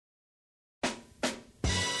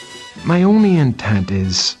My only intent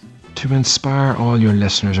is to inspire all your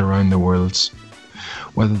listeners around the world,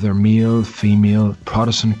 whether they're male, female,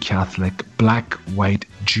 Protestant, Catholic, black, white,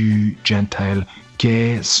 Jew, Gentile,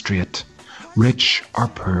 gay, straight, rich or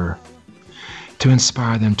poor, to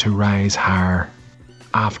inspire them to rise higher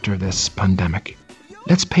after this pandemic.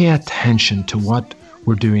 Let's pay attention to what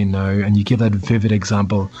we're doing now, and you give that vivid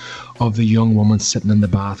example of the young woman sitting in the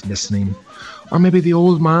bath listening, or maybe the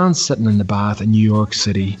old man sitting in the bath in New York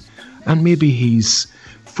City, and maybe he's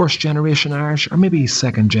first generation Irish, or maybe he's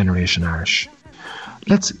second generation Irish.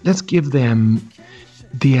 Let's give them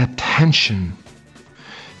the attention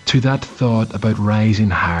to that thought about rising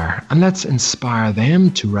higher, and let's inspire them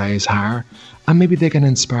to rise higher, and maybe they can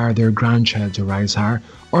inspire their grandchild to rise higher,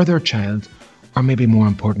 or their child, or maybe more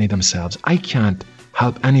importantly themselves. I can't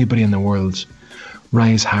help anybody in the world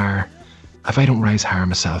rise higher if I don't rise higher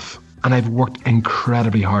myself, and I've worked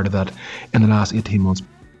incredibly hard at that in the last 18 months.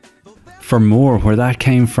 For more where that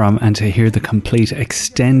came from, and to hear the complete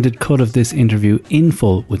extended cut of this interview in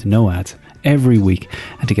full with no ads every week,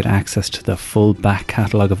 and to get access to the full back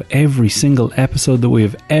catalogue of every single episode that we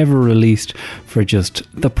have ever released for just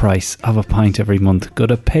the price of a pint every month, go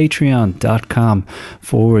to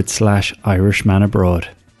patreon.com/Irishman Abroad.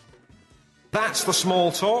 That's the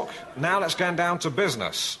small talk. Now let's get down to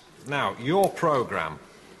business. Now, your programme.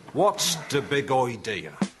 What's the big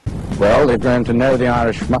idea? Well, they've grown to know the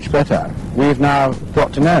Irish much better. We've now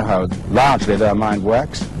got to know how largely their mind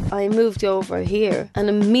works. I moved over here and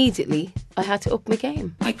immediately I had to up my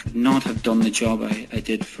game. I could not have done the job I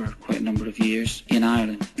did for quite a number of years in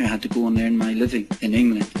Ireland. I had to go and earn my living in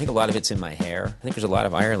England. I think a lot of it's in my hair. I think there's a lot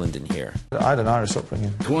of Ireland in here. I had an Irish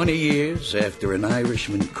upbringing. 20 years after an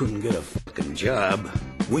Irishman couldn't get a fucking job,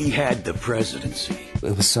 we had the presidency.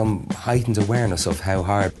 It was some heightened awareness of how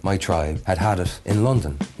hard my tribe had it in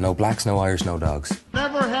London. No blacks, no Irish, no dogs.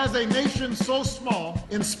 Never has a nation so small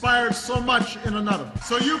inspired so much in another.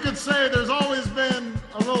 So you could say there's always been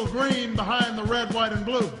a little green behind the red, white, and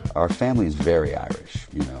blue. Our family is very Irish,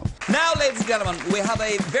 you know. Now, ladies and gentlemen, we have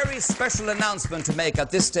a very special announcement to make at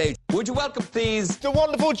this stage. Would you welcome, please, the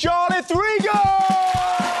wonderful Charlie Threego!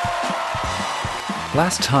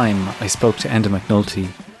 Last time I spoke to Enda McNulty,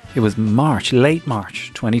 it was late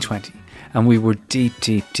March 2020, and we were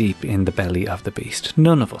deep in the belly of the beast.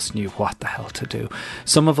 None of us knew what the hell to do.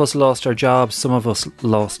 Some of us lost our jobs, some of us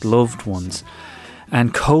lost loved ones,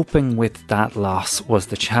 and coping with that loss was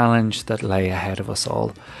the challenge that lay ahead of us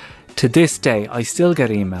all. To this day, I still get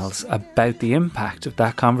emails about the impact of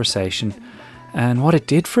that conversation and what it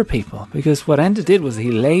did for people, because what Enda did was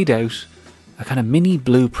he laid out a kind of mini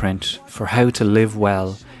blueprint for how to live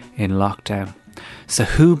well in lockdown. So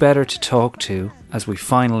who better to talk to as we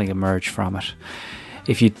finally emerge from it?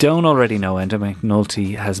 If you don't already know, Enda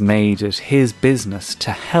McNulty has made it his business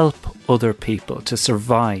to help other people to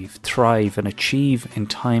survive, thrive and achieve in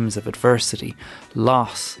times of adversity,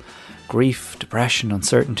 loss, grief, depression,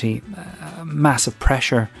 uncertainty, massive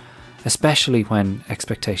pressure, especially when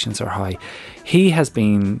expectations are high. He has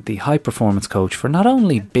been the high performance coach for not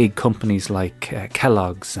only big companies like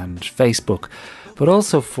Kellogg's and Facebook, but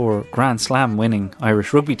also for Grand Slam winning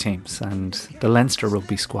Irish rugby teams and the Leinster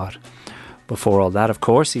rugby squad. Before all that, of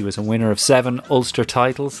course, he was a winner of 7 Ulster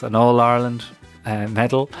titles, an All-Ireland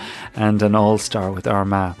medal and an All-Star with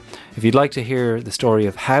Armagh. If you'd like to hear the story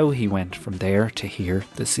of how he went from there to here,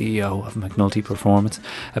 the CEO of McNulty Performance,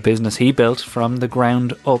 a business he built from the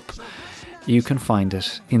ground up, you can find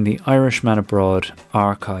it in the Irishman Abroad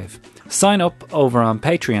archive. Sign up over on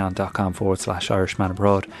patreon.com/Irishman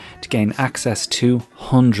Abroad to gain access to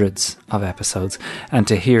hundreds of episodes and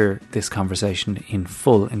to hear this conversation in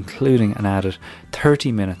full, including an added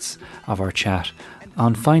 30 minutes of our chat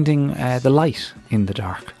on finding the light in the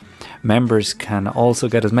dark. Members can also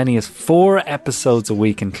get as many as 4 episodes a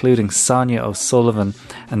week, including Sonia O'Sullivan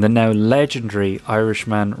and the now legendary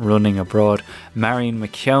Irishman running abroad, Marion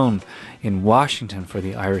McKeown, in Washington for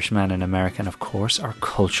the Irishman in America, and of course our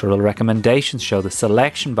cultural recommendations show, The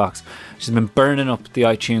Selection Box, which has been burning up the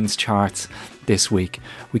iTunes charts this week.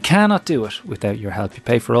 We cannot do it without your help. You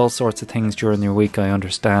pay for all sorts of things during your week, I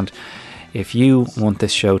understand. If you want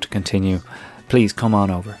this show to continue, please come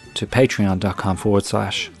on over to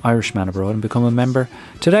patreon.com/Irishman Abroad and become a member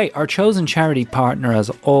today. Our chosen charity partner,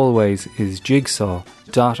 as always, is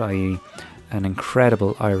jigsaw.ie, an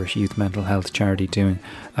incredible Irish youth mental health charity doing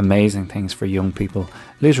amazing things for young people,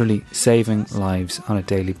 literally saving lives on a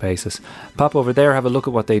daily basis. Pop over there, have a look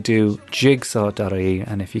at what they do, jigsaw.ie,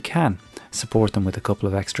 and if you can, support them with a couple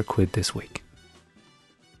of extra quid this week.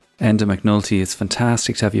 Enda McNulty, it's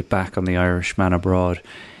fantastic to have you back on the Irishman Abroad.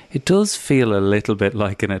 It does feel a little bit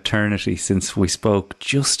like an eternity since we spoke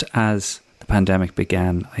just as the pandemic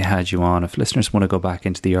began. I had you on. If listeners want to go back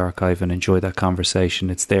into the archive and enjoy that conversation,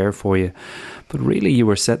 it's there for you. But really, you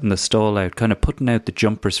were setting the stall out, kind of putting out the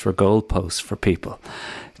jumpers for goalposts for people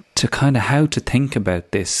to kind of how to think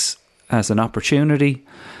about this as an opportunity.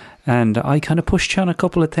 And I kind of pushed you on a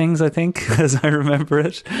couple of things, I think, as I remember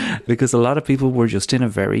it, because a lot of people were just in a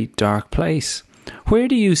very dark place. Where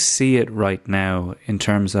do you see it right now in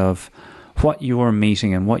terms of what you're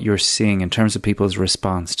meeting and what you're seeing in terms of people's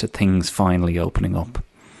response to things finally opening up?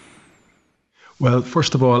 Well,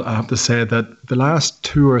 first of all, I have to say that the last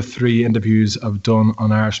 2 or 3 interviews I've done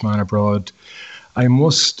on Irishman Abroad, I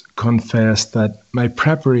must confess that my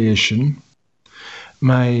preparation,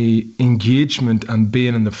 my engagement and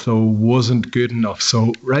being in the flow wasn't good enough.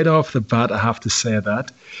 So right off the bat, I have to say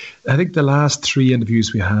that. I think the last 3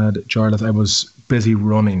 interviews we had, Jarlath, I was busy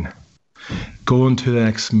running, going to the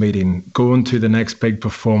next meeting, going to the next big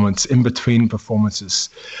performance, in between performances.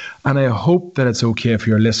 And I hope that it's okay for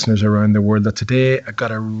your listeners around the world that today I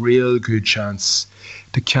got a real good chance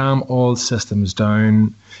to calm all systems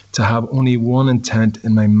down, to have only one intent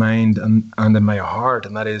in my mind and in my heart,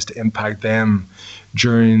 and that is to impact them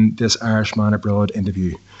during this Irishman Abroad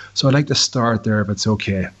interview. So I'd like to start there if it's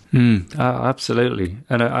okay. Absolutely.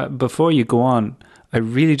 And before you go on, I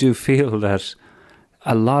really do feel that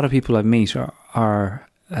a lot of people I meet are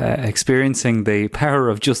experiencing the power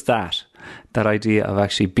of just that idea of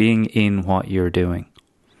actually being in what you're doing.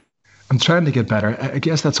 I'm trying to get better. I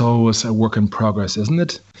guess that's always a work in progress, isn't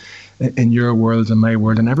it? In your world and my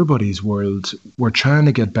world and everybody's world, we're trying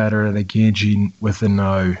to get better at engaging with the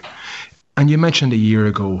now. And you mentioned a year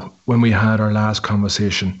ago when we had our last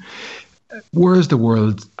conversation, where is the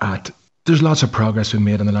world at? There's lots of progress we've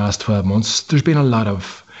made in the last 12 months. There's been a lot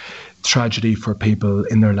of tragedy for people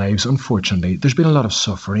in their lives, unfortunately. There's been a lot of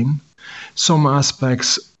suffering. Some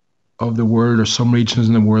aspects of the world or some regions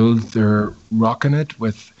in the world, they're rocking it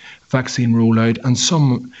with vaccine rollout, and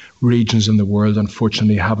some regions in the world,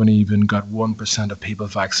 unfortunately, haven't even got 1% of people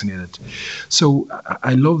vaccinated. So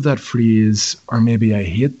I love that phrase, or maybe I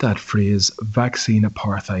hate that phrase, vaccine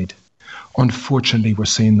apartheid. Unfortunately, we're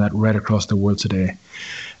seeing that right across the world today.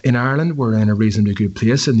 In Ireland, we're in a reasonably good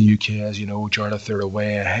place. In the UK, as you know, Jarlath, they're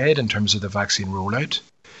way ahead in terms of the vaccine rollout.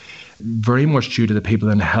 Very much due to the people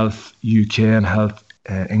in Health UK and Health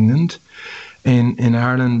England. In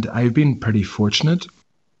Ireland, I've been pretty fortunate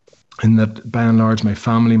in that, by and large, my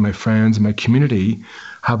family, my friends, my community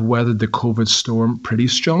have weathered the COVID storm pretty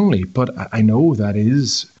strongly. But I know that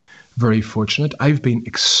is very fortunate. I've been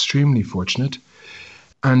extremely fortunate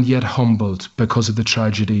and yet humbled because of the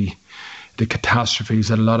tragedy, the catastrophes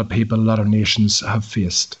that a lot of people, a lot of nations have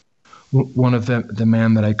faced. One of the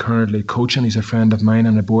men that I currently coach, and he's a friend of mine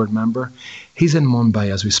and a board member, he's in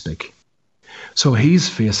Mumbai as we speak. So he's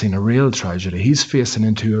facing a real tragedy. He's facing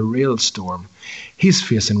into a real storm. He's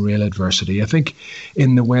facing real adversity. I think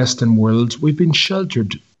in the Western world, we've been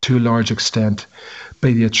sheltered to a large extent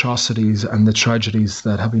by the atrocities and the tragedies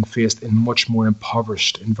that have been faced in much more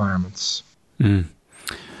impoverished environments.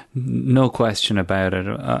 No question about it.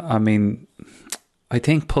 I mean, I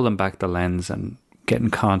think pulling back the lens and getting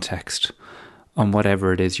context on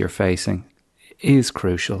whatever it is you're facing is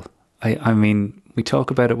crucial. I mean, we talk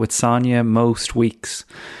about it with Sonia most weeks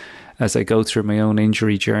as I go through my own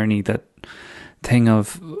injury journey, that thing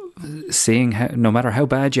of seeing how, no matter how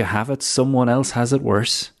bad you have it, someone else has it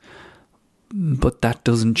worse. But that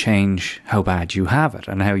doesn't change how bad you have it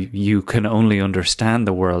and how you can only understand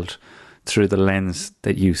the world through the lens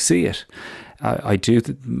that you see it. I do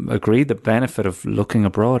agree the benefit of looking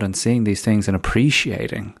abroad and seeing these things and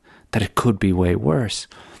appreciating that it could be way worse.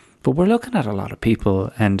 But we're looking at a lot of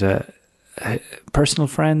people and personal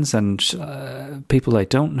friends and people I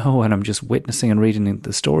don't know, and I'm just witnessing and reading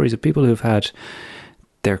the stories of people who've had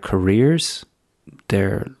their careers,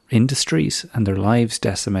 their industries and their lives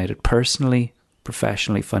decimated personally,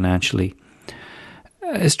 professionally, financially.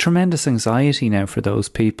 There's tremendous anxiety now for those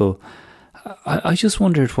people. I just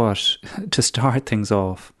wondered to start things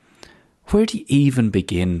off, where do you even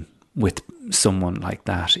begin with someone like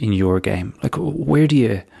that in your game? Like, where do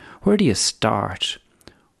you start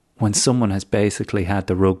when someone has basically had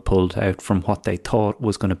the rug pulled out from what they thought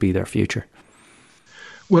was going to be their future?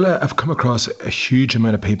 Well, I've come across a huge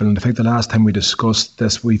amount of people, and I think the last time we discussed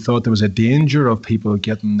this, we thought there was a danger of people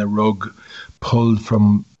getting the rug pulled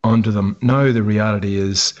from under them. Now the reality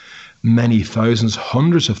is many thousands,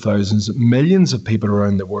 hundreds of thousands, millions of people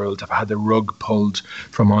around the world have had the rug pulled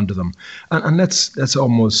from under them. And let's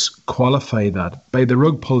almost qualify that. By the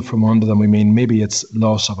rug pulled from under them, we mean maybe it's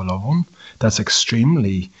loss of a loved one. That's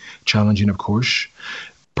extremely challenging, of course.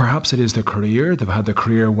 Perhaps it is their career. They've had their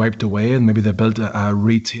career wiped away and maybe they built a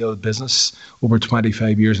retail business over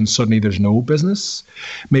 25 years and suddenly there's no business.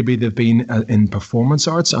 Maybe they've been in performance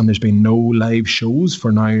arts and there's been no live shows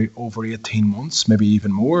for now over 18 months, maybe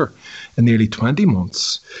even more, in nearly 20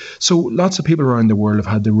 months. So lots of people around the world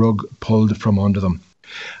have had the rug pulled from under them.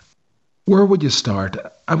 Where would you start?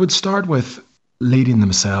 I would start with leading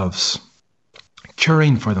themselves,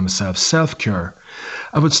 caring for themselves, self-care.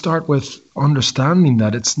 I would start with understanding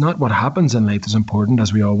that it's not what happens in life that's important,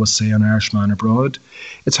 as we always say on Irishman Abroad.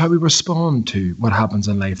 It's how we respond to what happens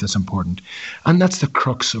in life that's important. And that's the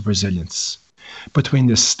crux of resilience. Between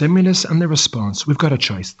the stimulus and the response, we've got a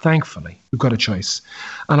choice. Thankfully, we've got a choice.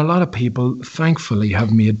 And a lot of people, thankfully,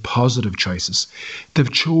 have made positive choices.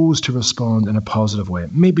 They've chose to respond in a positive way.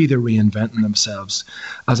 Maybe they're reinventing themselves,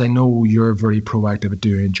 as I know you're very proactive at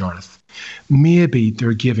doing, Jonathan. Maybe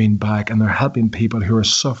they're giving back and they're helping people who are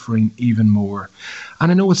suffering even more.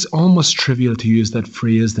 And I know it's almost trivial to use that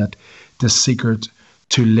phrase that the secret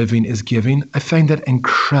to living is giving. I find that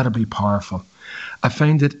incredibly powerful. I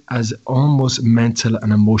find it as almost mental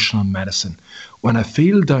and emotional medicine when I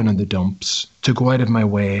feel down in the dumps to go out of my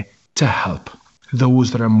way to help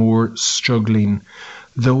those that are more struggling,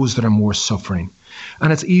 those that are more suffering.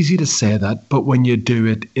 And it's easy to say that, but when you do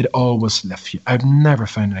it, it always lifts you. I've never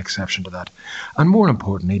found an exception to that. And more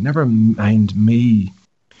importantly, never mind me.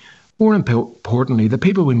 More importantly, the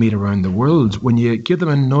people we meet around the world, when you give them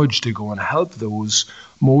a nudge to go and help those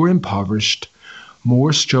more impoverished,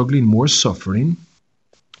 more struggling, more suffering,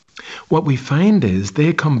 what we find is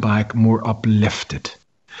they come back more uplifted.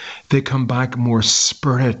 They come back more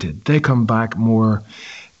spirited. They come back more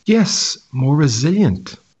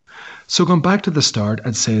resilient. So going back to the start,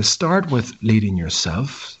 I'd say start with leading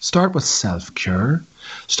yourself. Start with self-care.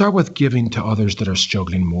 Start with giving to others that are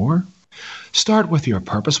struggling more. Start with your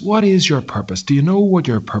purpose. What is your purpose? Do you know what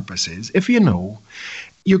your purpose is? If you know,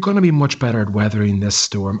 you're going to be much better at weathering this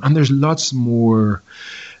storm. And there's lots more,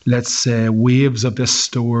 let's say, waves of this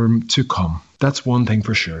storm to come. That's one thing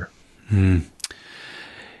for sure.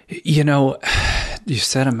 You know, you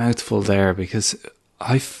said a mouthful there, because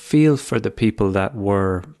I feel for the people that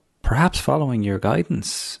were perhaps following your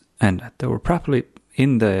guidance and they were probably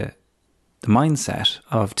in the mindset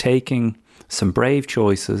of taking some brave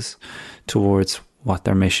choices towards what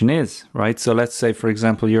their mission is, right? So let's say, for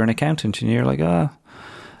example, you're an accountant and you're like,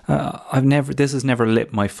 this has never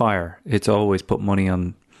lit my fire. It's always put money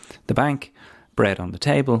on the bank, bread on the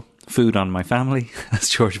table, food on my family, as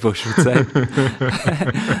George Bush would say.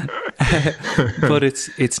 But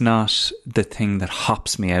it's not the thing that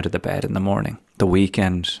hops me out of the bed in the morning. The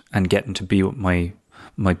weekend and getting to be with my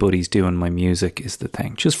buddies doing my music is the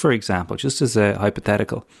thing. Just for example, just as a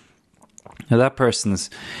hypothetical. Now that person's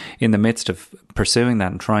in the midst of pursuing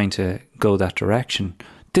that and trying to go that direction.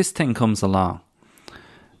 This thing comes along.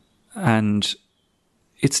 And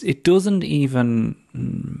it doesn't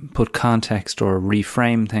even put context or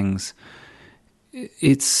reframe things.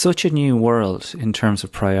 It's such a new world in terms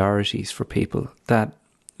of priorities for people that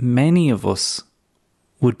many of us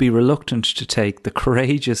would be reluctant to take the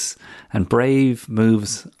courageous and brave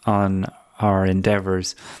moves on our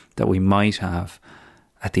endeavours that we might have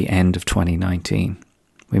at the end of 2019.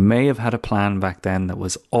 We may have had a plan back then that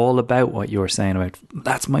was all about what you were saying about,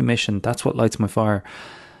 that's my mission, that's what lights my fire.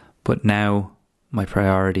 But now my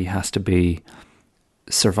priority has to be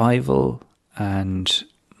survival and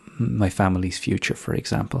my family's future, for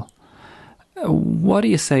example. What do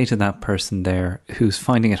you say to that person there who's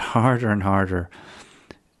finding it harder and harder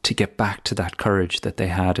to get back to that courage that they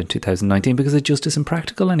had in 2019 because it just isn't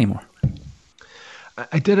practical anymore?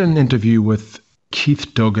 I did an interview with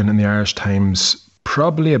Keith Duggan in the Irish Times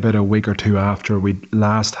probably about a week or two after we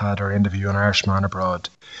last had our interview on Irishman Abroad.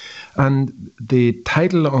 And the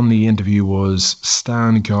title on the interview was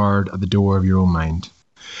Stand Guard at the Door of Your Own Mind.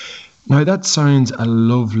 Now that sounds a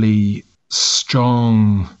lovely,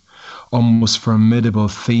 strong, almost formidable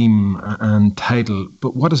theme and title,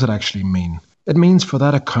 but what does it actually mean? It means for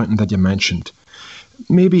that accountant that you mentioned,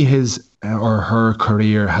 maybe his or her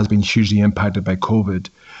career has been hugely impacted by COVID,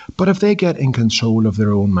 but if they get in control of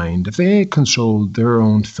their own mind, if they control their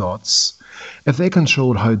own thoughts, if they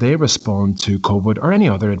control how they respond to COVID or any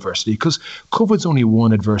other adversity, because COVID's only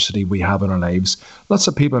one adversity we have in our lives. Lots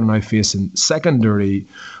of people are now facing secondary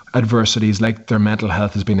adversities like their mental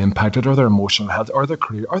health has been impacted or their emotional health or their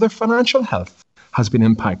career or their financial health has been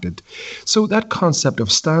impacted. So that concept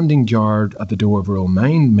of standing guard at the door of our own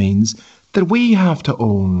mind means that we have to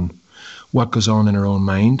own what goes on in our own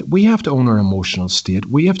mind. We have to own our emotional state.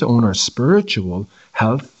 We have to own our spiritual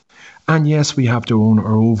health. And yes, we have to own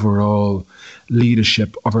our overall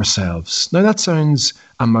leadership of ourselves. Now, that sounds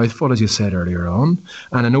a mouthful, as you said earlier on.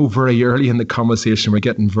 And I know very early in the conversation we're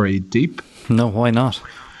getting very deep. No, why not?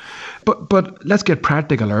 But let's get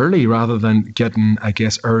practical early rather than getting, I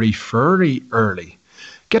guess, airy-fairy early.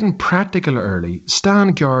 Getting practical early.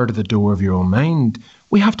 Stand guard at the door of your own mind.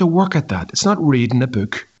 We have to work at that. It's not reading a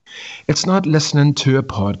book. It's not listening to a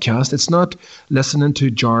podcast. It's not listening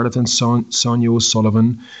to Jarlath and Sonia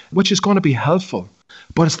O'Sullivan, which is going to be helpful.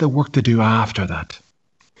 But it's the work to do after that.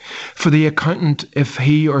 For the accountant, if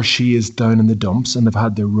he or she is down in the dumps and they've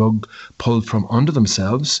had the rug pulled from under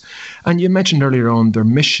themselves, and you mentioned earlier on their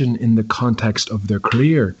mission in the context of their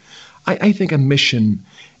career, I think a mission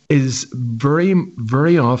is very,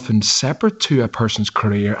 very often separate to a person's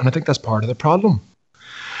career, and I think that's part of the problem.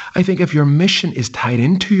 I think if your mission is tied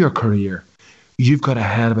into your career, you've got a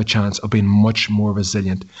hell of a chance of being much more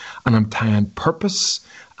resilient. And I'm tying purpose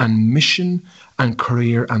and mission and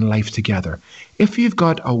career and life together. If you've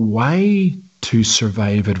got a why to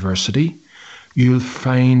survive adversity, you'll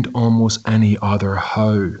find almost any other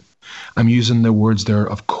how. I'm using the words there,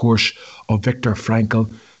 of course, of Viktor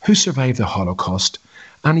Frankl, who survived the Holocaust.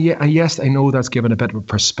 And yes, I know that's given a bit of a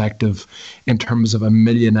perspective in terms of a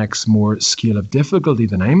 1,000,000x more scale of difficulty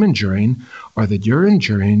than I'm enduring or that you're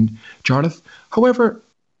enduring, Jarlath. However,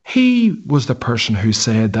 he was the person who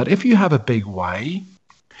said that if you have a big why,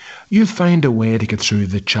 you'll find a way to get through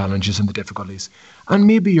the challenges and the difficulties. And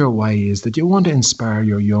maybe your why is that you want to inspire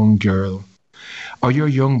your young girl or your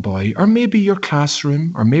young boy, or maybe your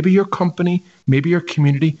classroom, or maybe your company, maybe your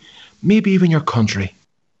community, maybe even your country.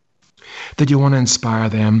 That you want to inspire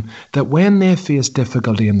them that when they face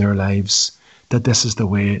difficulty in their lives, that this is the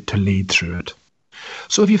way to lead through it.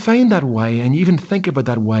 So if you find that why and you even think about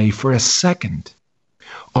that why for a second,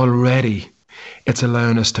 already it's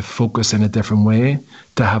allowing us to focus in a different way,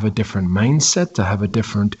 to have a different mindset, to have a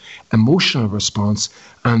different emotional response,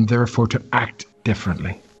 and therefore to act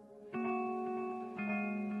differently.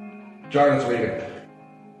 Jarlath Regan,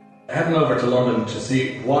 heading over to London to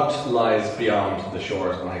see what lies beyond the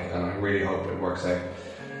shores, Mike, and I really hope it works out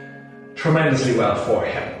tremendously well for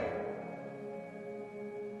him.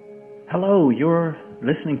 Hello, you're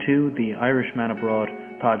listening to the Irishman Abroad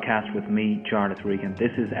podcast with me, Jarlath Regan.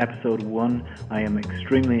 This is episode 1. I am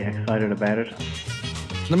extremely excited about it.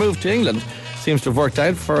 The move to England seems to have worked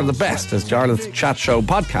out for the best, as Jarlath's chat show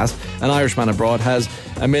podcast, An Irishman Abroad, has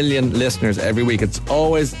 1 million listeners every week. It's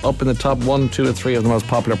always up in the top 1, 2 or 3 of the most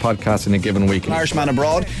popular podcasts in a given week. Irishman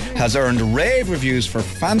Abroad has earned rave reviews for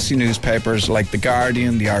fancy newspapers like The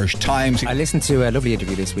Guardian, The Irish Times. I listened to a lovely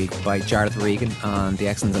interview this week by Jarlath Regan on the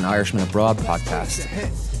excellent An Irishman Abroad podcast.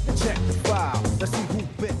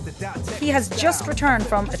 He has just returned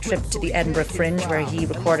from a trip to the Edinburgh Fringe, where he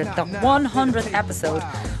recorded the 100th episode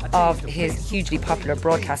of his hugely popular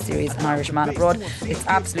broadcast series, An Irishman Abroad. It's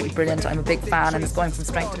absolutely brilliant. I'm a big fan, and it's going from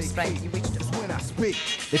strength to strength.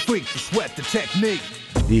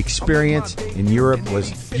 The experience in Europe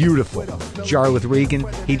was beautiful. Jarlath Regan,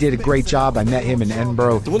 he did a great job. I met him in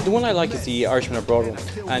Edinburgh. The one I like is the Irishman Abroad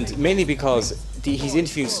one, and mainly because his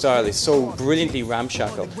interviewing style is so brilliantly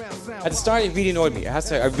ramshackle. At the start, it really annoyed me.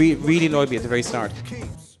 It really annoyed me at the very start.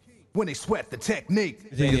 When they sweat the technique.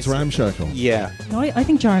 You think it's ramshackle? Yeah. No, I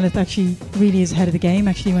think Jarlath actually really is ahead of the game,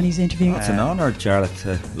 actually, when he's interviewing. It's an honour, Jarlath,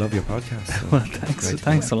 to love your podcast. So well,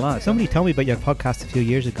 thanks a lot. Somebody told me about your podcast a few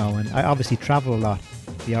years ago, and I obviously travel a lot.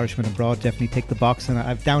 The Irishman Abroad definitely ticked the box, and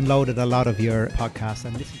I've downloaded a lot of your podcasts.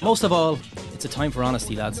 And most of all, it's a time for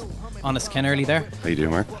honesty, lads. Honest Ken early there. How you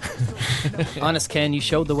doing, Mark? Honest Ken, you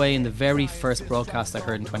showed the way in the very first broadcast I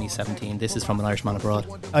heard in 2017. This is from An Irishman Abroad.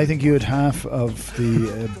 I think you had half of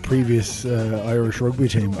the previous Irish rugby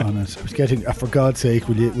team on it. I was getting, for God's sake,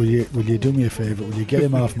 will you do me a favour? Will you get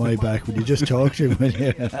him off my back? Will you just talk to him? Will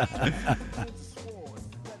you?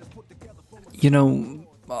 You know,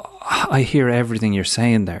 I hear everything you're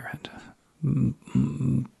saying there,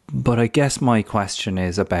 but I guess my question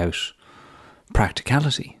is about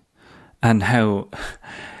practicality and how,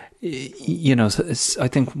 you know, I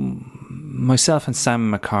think myself and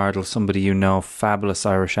Sam McCardle, somebody you know, fabulous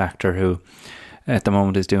Irish actor who at the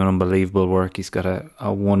moment is doing unbelievable work. He's got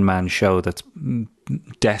a one-man show that's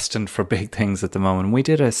destined for big things at the moment. We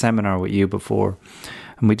did a seminar with you before,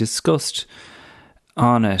 and we discussed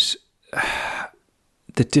on it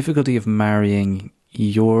the difficulty of marrying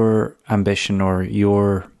your ambition or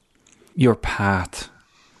your path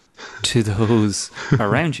to those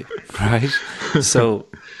around you, right? So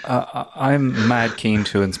I'm mad keen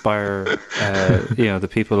to inspire the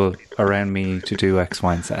people around me to do X,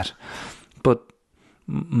 Y, and Z. But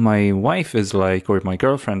my wife is like, or my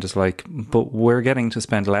girlfriend is like, but we're getting to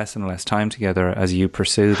spend less and less time together as you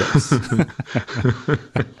pursue this.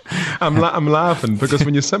 I'm laughing because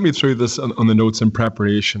when you sent me through this on the notes in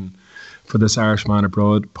preparation for this Irishman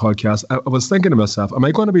Abroad podcast, I was thinking to myself, am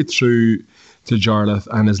I going to be true to Jarlath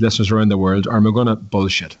and his listeners around the world, or am I going to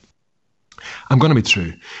bullshit? I'm going to be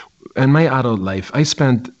true. In my adult life, I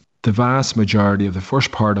spent the vast majority of the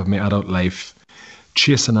first part of my adult life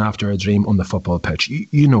chasing after a dream on the football pitch.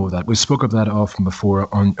 You know that. We spoke of that often before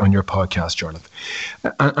on your podcast, Jarlath.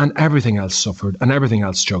 And everything else suffered and everything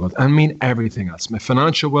else struggled. I mean, everything else. My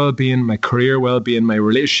financial well-being, my career well-being, my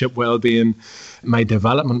relationship well-being, my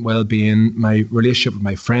development well-being, my relationship with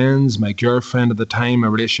my friends, my girlfriend at the time, my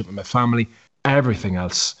relationship with my family, everything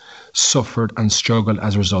else suffered and struggled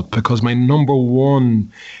as a result, because my number one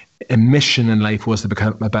mission in life was to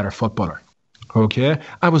become a better footballer. Okay,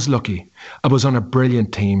 I was lucky. I was on a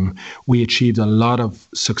brilliant team. We achieved a lot of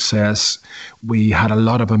success. We had a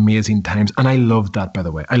lot of amazing times. And I loved that, by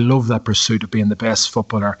the way. I loved that pursuit of being the best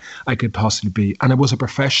footballer I could possibly be. And I was a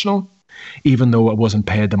professional, even though I wasn't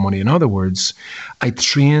paid the money. In other words, I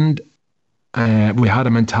trained, we had a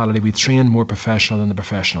mentality, we trained more professional than the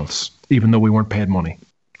professionals, even though we weren't paid money.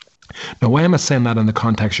 Now, why am I saying that in the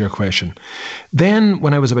context of your question? Then,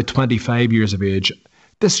 when I was about 25 years of age,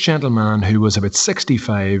 this gentleman who was about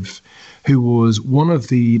 65, who was one of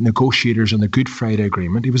the negotiators on the Good Friday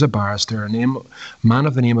Agreement, he was a barrister, man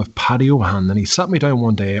of the name of Paddy O'Hanlon. He sat me down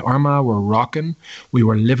one day, Armagh were rocking, we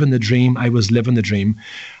were living the dream, I was living the dream.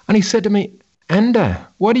 And he said to me, Enda,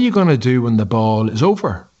 what are you going to do when the ball is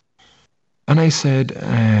over? And I said,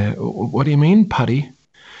 what do you mean, Paddy?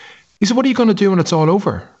 He said, what are you going to do when it's all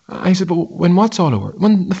over? I said, but when what's all over?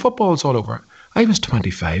 When the football's all over. I was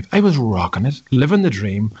 25. I was rocking it, living the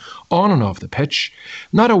dream, on and off the pitch,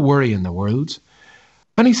 not a worry in the world.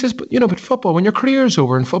 And he says, but football, when your career's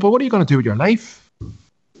over in football, what are you going to do with your life?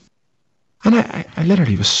 And I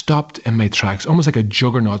literally was stopped in my tracks, almost like a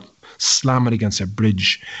juggernaut slamming against a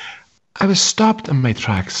bridge. I was stopped in my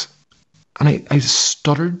tracks, and I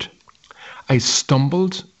stuttered, I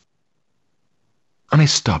stumbled, and I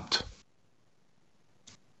stopped.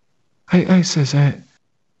 I says,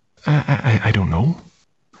 I don't know.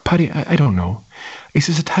 Paddy, I don't know. He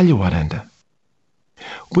says, I tell you what, Enda.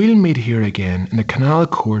 We'll meet here again in the Canal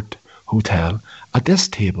Court Hotel at this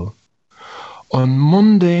table on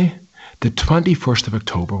Monday, the 21st of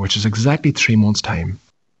October, which is exactly 3 months' time,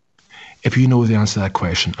 if you know the answer to that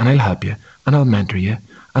question. And I'll help you, and I'll mentor you,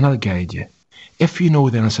 and I'll guide you. If you know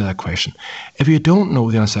the answer to that question. If you don't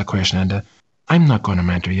know the answer to that question, Enda, I'm not going to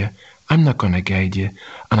mentor you, I'm not going to guide you,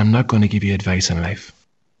 and I'm not going to give you advice in life.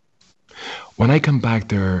 When I come back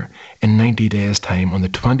there in 90 days' time on the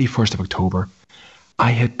 21st of October,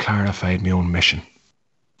 I had clarified my own mission.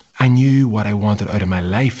 I knew what I wanted out of my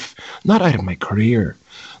life, not out of my career,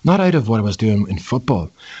 not out of what I was doing in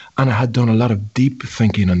football. And I had done a lot of deep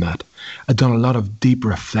thinking on that. I'd done a lot of deep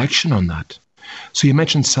reflection on that. So you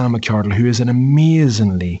mentioned Sam McCardle, who is an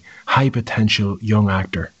amazingly high potential young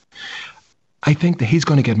actor. I think that he's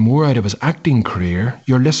going to get more out of his acting career.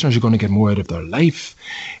 Your listeners are going to get more out of their life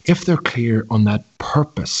if they're clear on that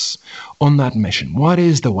purpose, on that mission. What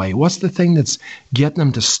is the why? What's the thing that's getting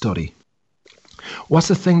them to study? What's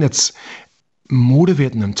the thing that's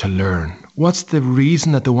motivating them to learn? What's the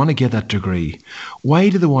reason that they want to get that degree? Why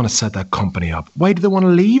do they want to set that company up? Why do they want to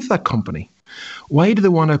leave that company? Why do they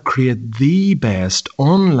want to create the best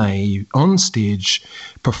on stage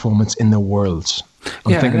performance in the world?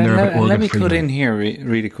 I'm thinking there about Morgan let me Freeman. cut in here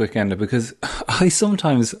really quick, Enda, because I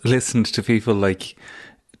sometimes listened to people like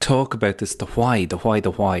talk about this, the why,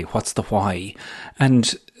 what's the why?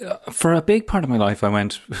 And for a big part of my life I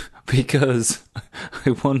went, because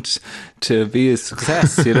I want to be a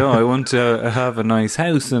success, I want to have a nice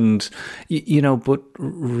house, and but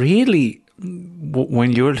really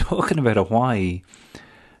when you're talking about a why,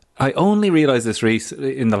 I only realised this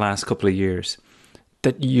in the last couple of years,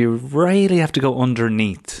 that you really have to go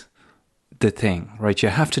underneath the thing, right? You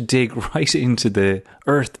have to dig right into the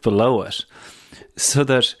earth below it, so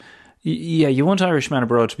that, you want Irishman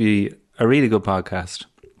Abroad to be a really good podcast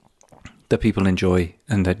that people enjoy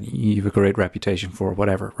and that you have a great reputation for,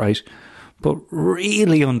 whatever, right? But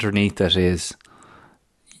really underneath it is,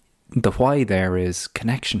 the why there is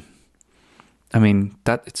connection. I mean,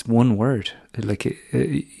 that it's one word. Like,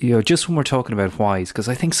 just when we're talking about whys, because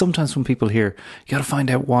I think sometimes when people hear, you got to find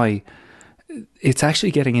out why, it's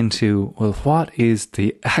actually getting into, well, what is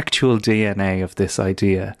the actual DNA of this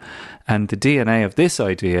idea? And the DNA of this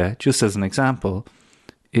idea, just as an example,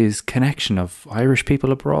 is connection of Irish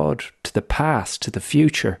people abroad to the past, to the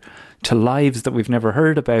future, to lives that we've never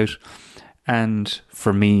heard about. And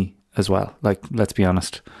for me as well, like, let's be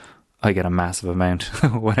honest, I get a massive amount.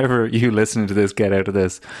 Whatever you listening to this get out of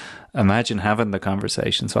this, imagine having the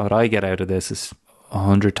conversation. So what I get out of this is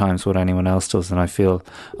 100 times what anyone else does, and I feel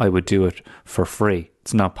I would do it for free.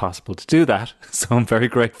 It's not possible to do that, so I'm very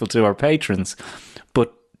grateful to our patrons.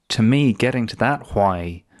 But to me, getting to that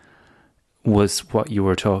why was what you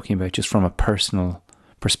were talking about, just from a personal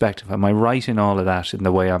perspective. Am I right in all of that, in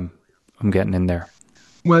the way I'm getting in there?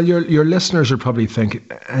 Well, your listeners are probably thinking,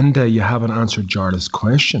 Enda, you haven't answered Jarlath's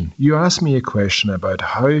question. You asked me a question about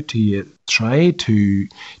how do you try to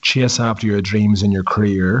chase after your dreams in your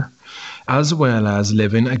career as well as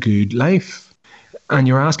living a good life. And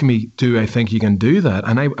you're asking me, do I think you can do that?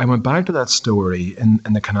 And I went back to that story in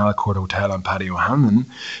the Canal Court Hotel on Paddy O'Hanlon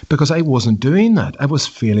because I wasn't doing that. I was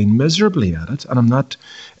failing miserably at it. And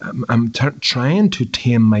I'm trying to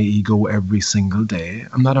tame my ego every single day.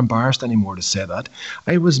 I'm not embarrassed anymore to say that.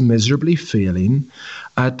 I was miserably failing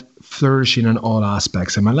at flourishing in all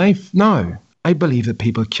aspects of my life. Now, I believe that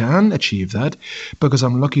people can achieve that because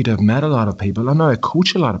I'm lucky to have met a lot of people, and now I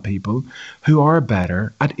coach a lot of people who are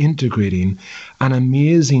better at integrating an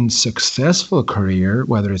amazing, successful career,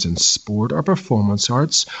 whether it's in sport or performance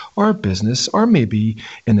arts or business or maybe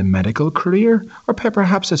in a medical career, or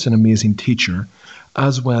perhaps it's an amazing teacher,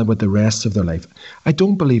 as well with the rest of their life. I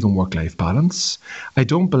don't believe in work-life balance. I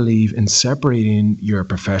don't believe in separating your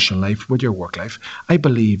professional life with your work life. I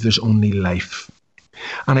believe there's only life.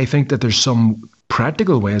 And I think that there's some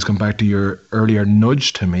practical ways, come back to your earlier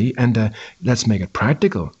nudge to me, and let's make it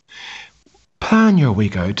practical. Plan your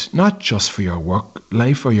week out, not just for your work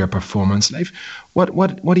life or your performance life. What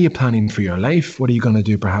are you planning for your life? What are you going to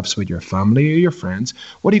do perhaps with your family or your friends?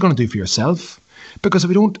 What are you going to do for yourself? Because if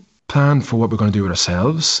we don't plan for what we're going to do with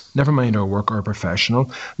ourselves, never mind our work or professional,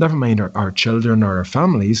 never mind our children or our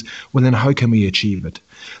families, well then how can we achieve it?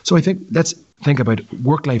 So I think let's think about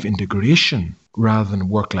work-life integration rather than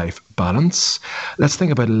work-life balance. Let's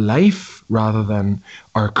think about life rather than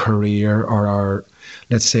our career or our,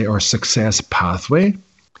 let's say, our success pathway.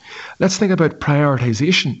 Let's think about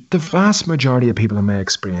prioritization. The vast majority of people in my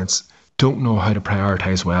experience don't know how to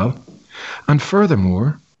prioritize well. And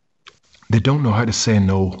furthermore, they don't know how to say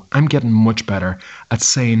no. I'm getting much better at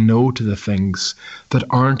saying no to the things that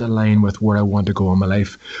aren't aligned with where I want to go in my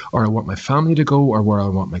life, or I want my family to go, or where I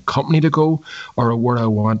want my company to go, or where I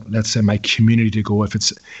want, let's say, my community to go if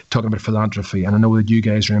it's talking about philanthropy. And I know that you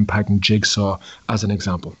guys are impacting Jigsaw as an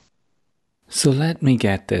example. So let me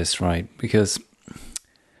get this right, because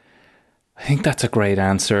I think that's a great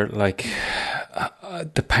answer. Like,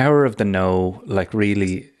 the power of the no, like,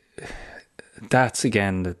 really, that's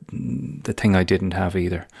again the thing I didn't have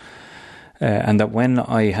either. And that when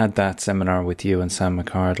I had that seminar with you and Sam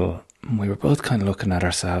McCardle, we were both kind of looking at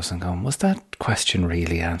ourselves and going, was that question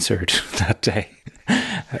really answered that day?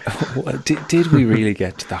 Did we really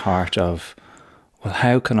get to the heart of, well,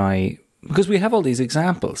 how can I... Because we have all these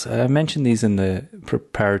examples. I mentioned these in the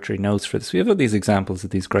preparatory notes for this. We have all these examples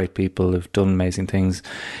of these great people who've done amazing things.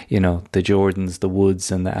 You know, the Jordans, the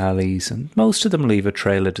Woods and the Allies. And most of them leave a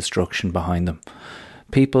trail of destruction behind them.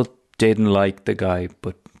 People didn't like the guy,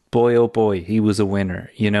 but boy, oh boy, he was a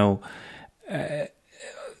winner. You know, there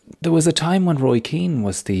was a time when Roy Keane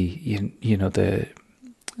was the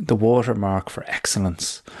watermark for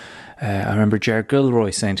excellence. I remember Ger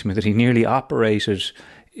Gilroy saying to me that he nearly operated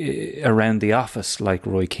around the office like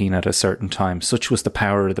Roy Keane at a certain time. Such was the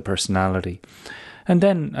power of the personality. And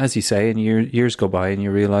then, as you say, and years go by and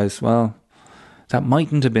you realise, well, that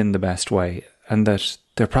mightn't have been the best way, and that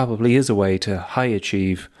there probably is a way to high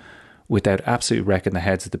achieve without absolutely wrecking the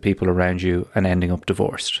heads of the people around you and ending up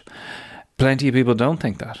divorced. Plenty of people don't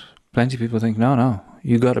think that. Plenty of people think, no,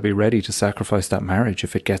 you got to be ready to sacrifice that marriage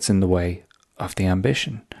if it gets in the way of the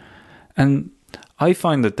ambition. And I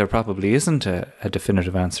find that there probably isn't a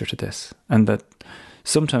definitive answer to this, and that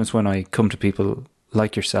sometimes when I come to people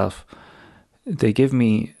like yourself, they give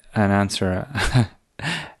me an answer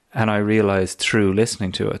and I realise through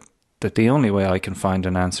listening to it that the only way I can find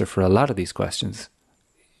an answer for a lot of these questions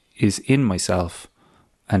is in myself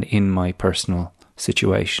and in my personal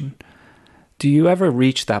situation. Do you ever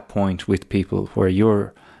reach that point with people where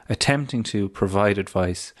you're attempting to provide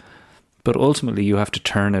advice, but ultimately you have to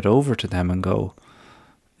turn it over to them and go,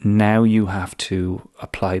 now you have to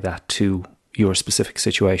apply that to your specific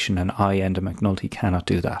situation, and I, Enda McNulty, cannot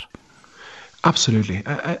do that? Absolutely.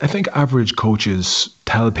 I think average coaches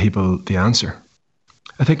tell people the answer.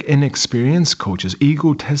 I think inexperienced coaches,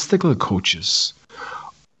 egotistical coaches,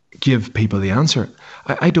 give people the answer.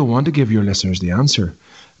 I don't want to give your listeners the answer,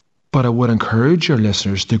 but I would encourage your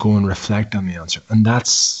listeners to go and reflect on the answer. And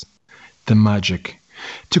that's the magic.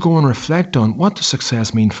 to go and reflect on what does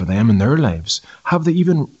success mean for them in their lives. Have they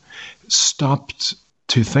even stopped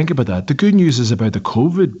to think about that? The good news is about the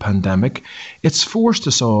COVID pandemic. It's forced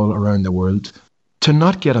us all around the world to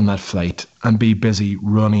not get on that flight and be busy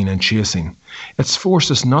running and chasing. It's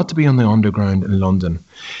forced us not to be on the underground in London.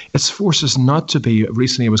 It's forced us not to be...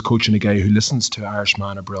 Recently I was coaching a guy who listens to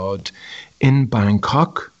Irishman Abroad in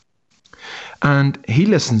Bangkok. And he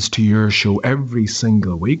listens to your show every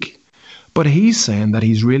single week. But he's saying that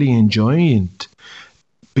he's really enjoying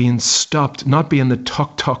being stopped, not being the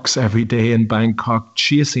tuk-tuks every day in Bangkok,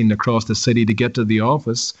 chasing across the city to get to the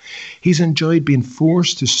office. He's enjoyed being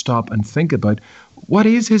forced to stop and think about what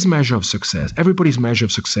is his measure of success. Everybody's measure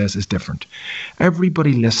of success is different.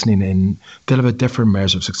 Everybody listening in, they'll have a different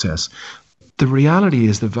measure of success. The reality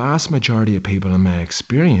is the vast majority of people in my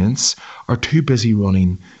experience are too busy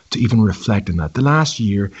running to even reflect on that. The last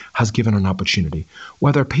year has given an opportunity.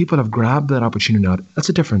 Whether people have grabbed that opportunity or not, that's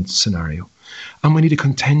a different scenario. And we need to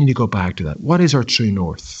continue to go back to that. What is our true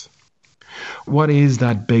north? What is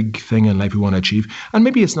that big thing in life we want to achieve? And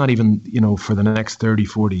maybe it's not even, for the next 30,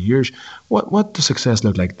 40 years. What does success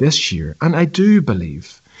look like this year? And I do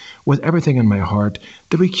believe, with everything in my heart,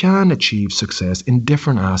 that we can achieve success in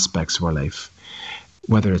different aspects of our life.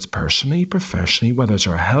 Whether it's personally, professionally, whether it's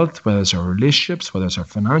our health, whether it's our relationships, whether it's our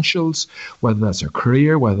financials, whether that's our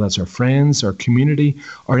career, whether that's our friends, our community,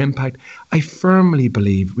 our impact. I firmly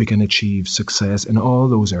believe we can achieve success in all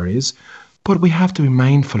those areas, but we have to be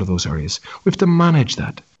mindful of those areas. We have to manage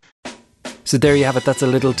that. So there you have it. That's a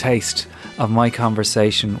little taste of my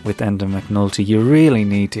conversation with Enda McNulty. You really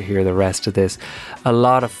need to hear the rest of this. A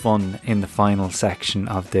lot of fun in the final section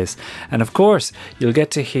of this. And of course, you'll get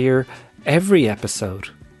to hear every episode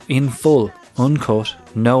in full, uncut,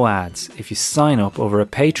 no ads, if you sign up over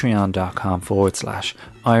at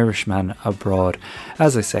patreon.com/Irishman Abroad.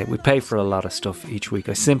 As I say, we pay for a lot of stuff each week.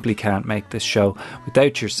 I simply can't make this show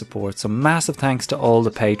without your support. So massive thanks to all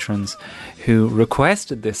the patrons who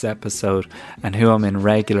requested this episode and who I'm in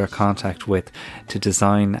regular contact with to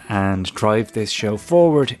design and drive this show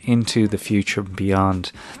forward into the future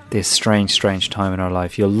beyond this strange time in our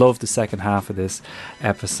life. You'll love the second half of this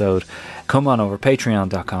episode. Come on over,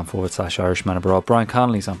 patreon.com/Irishman Abroad. Brian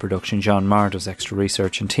Connolly's on production, John Marr does extra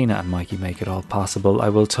research, and Tina and Mikey make it all possible. I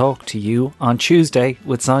will talk to you on Tuesday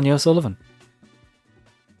with Sonia O'Sullivan.